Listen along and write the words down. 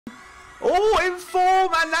Oh,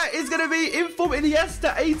 Inform, and that is going to be Inform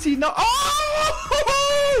Iniesta 89.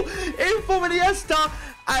 Oh! Inform Iniesta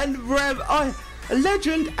and Rev, a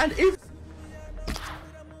legend, and if.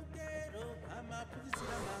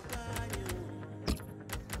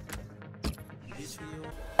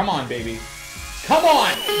 Come on, baby. Come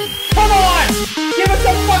on! Come on! Give us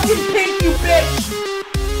a fucking pink, you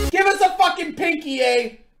bitch! Give us a fucking pinky,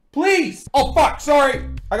 eh? Please! Oh, fuck, sorry.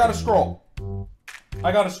 I gotta scroll.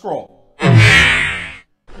 I gotta scroll.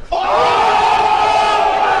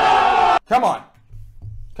 Come on.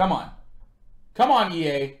 Come on. Come on,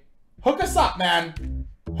 EA. Hook us up, man.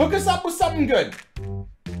 Hook us up with something good.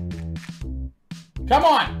 Come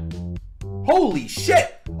on. Holy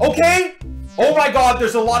shit. Okay? Oh my god,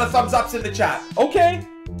 there's a lot of thumbs ups in the chat. Okay.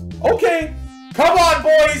 Okay. Come on,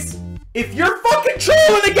 boys. If you're fucking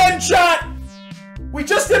trolling again, chat. We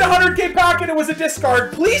just did a 100k pack and it was a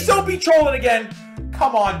discard. Please don't be trolling again.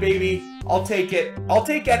 Come on, baby. I'll take it. I'll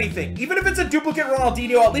take anything. Even if it's a duplicate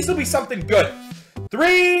Ronaldinho, at least it'll be something good.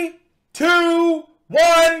 3, 2, 1.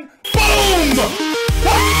 Boom! Oh!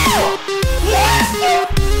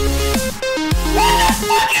 What the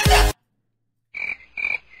fuck is that?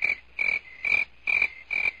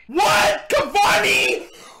 What? Cavani?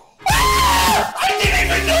 Ah! I didn't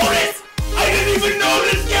even notice! I didn't even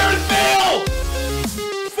notice Gareth Bale!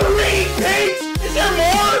 3 pigs? Is there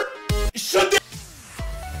more? Should there...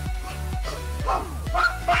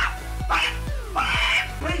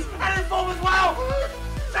 Please, and Inform as well!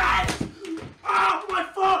 Oh, my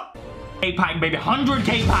foot! K-pack, baby.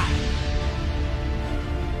 100k pack!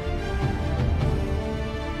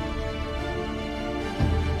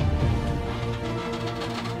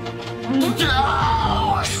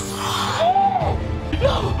 No!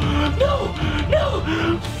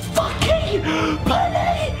 Fucking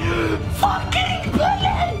Pele! Fucking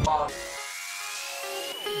Pele!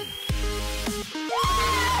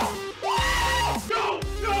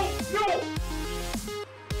 No!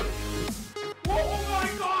 Oh my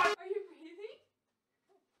god! Are you breathing?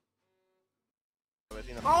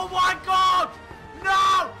 Oh my god!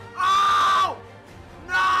 No! Oh!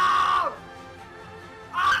 No!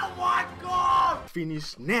 Oh my god!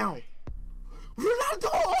 Finish now.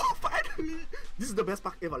 Ronaldo! Finally! This is the best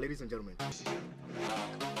pack ever, ladies and gentlemen.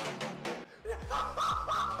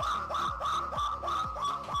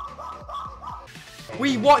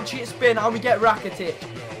 We watch it spin and we get racketed.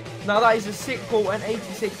 Now that is a sick pull and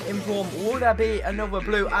 86 Inform. Will there be another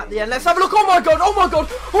blue at the end? Let's have a look. Oh my god! Oh my god!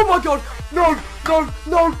 Oh my god! No! No!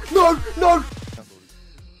 No! No! No!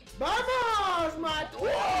 Vamos, Matt!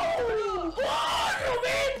 ¡Oh!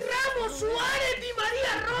 Rubén, Ramos, Suárez, Di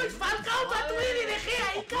María, Royce, Falcao, Matuidi, De Gea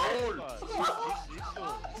y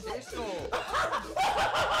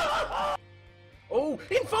Oh,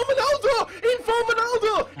 Inform Ronaldo! Inform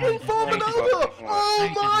Ronaldo! Inform Ronaldo! Oh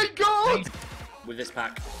my god! With this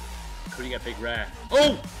pack, could you get big rare?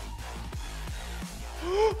 Oh!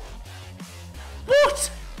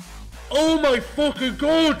 What? Oh my fucking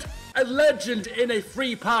god! A legend in a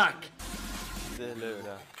free pack!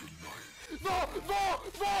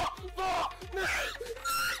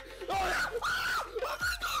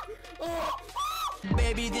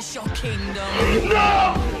 Baby, this your kingdom.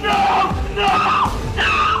 No! No! No!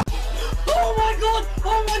 No! Oh my god!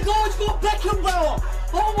 Oh my god! It's got Beckenbauer!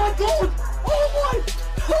 Oh my god! Oh my!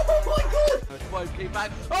 Oh my god! 5k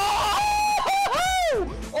back. Oh!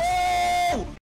 Oh!